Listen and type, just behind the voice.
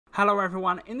Hello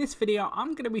everyone, in this video I'm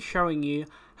going to be showing you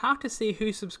how to see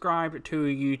who subscribed to a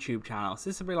YouTube channel. So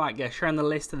this will be like showing the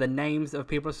list of the names of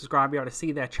people who subscribe, you're able to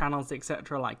see their channels,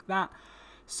 etc. like that.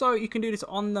 So you can do this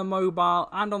on the mobile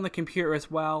and on the computer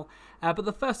as well.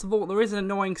 But first of all, there is an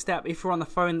annoying step if you're on the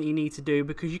phone that you need to do,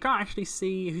 because you can't actually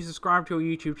see who subscribed to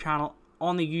your YouTube channel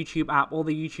on the YouTube app or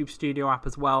the YouTube Studio app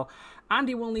as well. And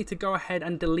you will need to go ahead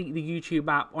and delete the YouTube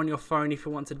app on your phone if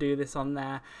you want to do this on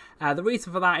there. The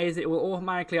reason for that is it will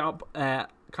automatically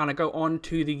kind of go on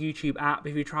to the YouTube app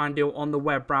if you try and do it on the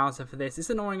web browser for this. It's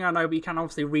annoying, I know, but you can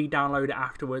obviously re-download it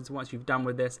afterwards once you've done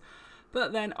with this.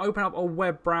 But then open up a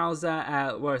web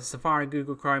browser, where it's Safari,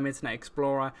 Google Chrome, Internet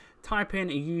Explorer, type in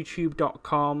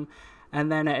youtube.com, and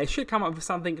then it should come up with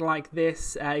something like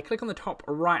this. You click on the top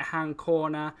right hand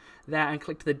corner there and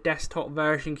click to the desktop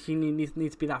version, because you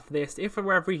need to be that for this. If for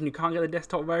whatever reason you can't get the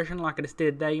desktop version like I just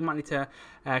did there, you might need to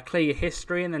clear your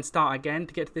history and then start again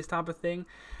to get to this type of thing.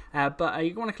 But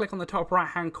you want to click on the top right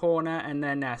hand corner and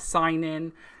then sign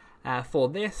in for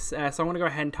this. So I'm going to go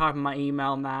ahead and type in my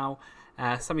email now.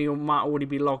 Some of you might already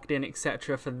be logged in,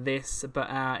 etc. for this, but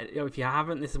if you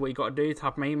haven't, this is what you got to do.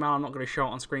 Type my email. I'm not going to show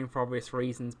it on screen for obvious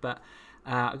reasons, but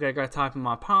I'm going to go type in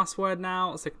my password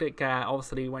now. So click,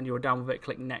 obviously when you're done with it,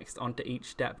 click next onto each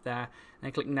step there,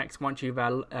 and click next once you've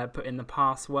put in the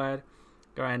password.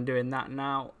 Go ahead and doing that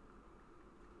now,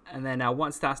 and then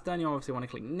once that's done, you obviously want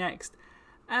to click next.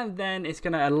 And then it's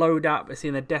going to load up. It's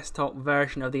in the desktop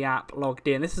version of the app logged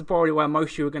in. This is probably where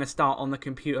most of you are going to start on the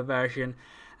computer version.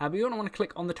 But you want to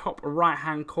click on the top right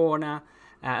hand corner,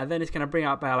 and then it's going to bring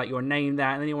up like your name there,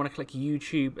 and then you want to click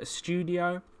YouTube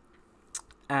Studio.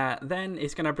 Then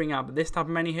it's going to bring up this type of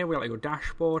menu here. We got like your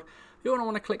dashboard. You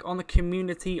want to click on the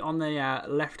community on the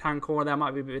left hand corner. That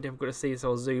might be a bit difficult to see, so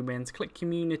I'll zoom in. So click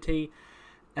community,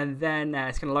 and then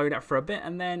it's going to load up for a bit,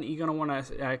 and then you're going to want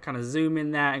to kind of zoom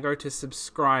in there and go to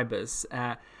subscribers.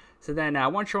 So then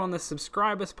once you're on the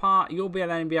subscribers part, you'll be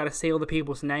able to see all the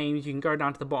people's names. You can go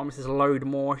down to the bottom. It says load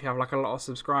more. If you have like a lot of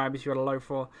subscribers, you got to load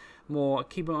for more.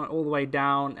 Keep it all the way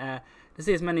down to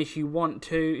see as many as you want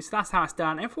to. So that's how it's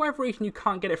done. And for whatever reason you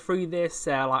can't get it through this,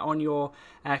 like on your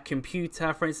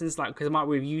computer, for instance, like because it might be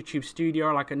with YouTube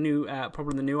Studio, like a new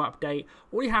probably the new update.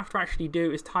 All you have to actually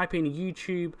do is type in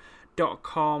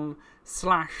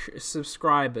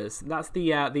youtube.com/subscribers. That's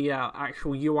the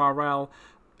actual URL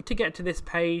to get to this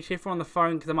page. If you're on the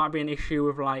phone, because there might be an issue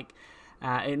with like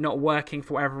it not working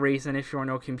for whatever reason if you're on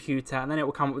your computer, and then it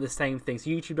will come up with the same thing. So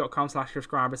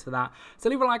youtube.com/subscribers for that. So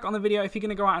leave a like on the video if you're going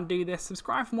to go out and do this.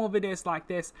 Subscribe for more videos like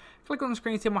this. Click on the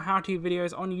screen to see more how-to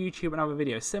videos on YouTube and other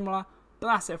videos similar. But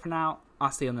that's it for now. I'll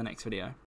see you on the next video.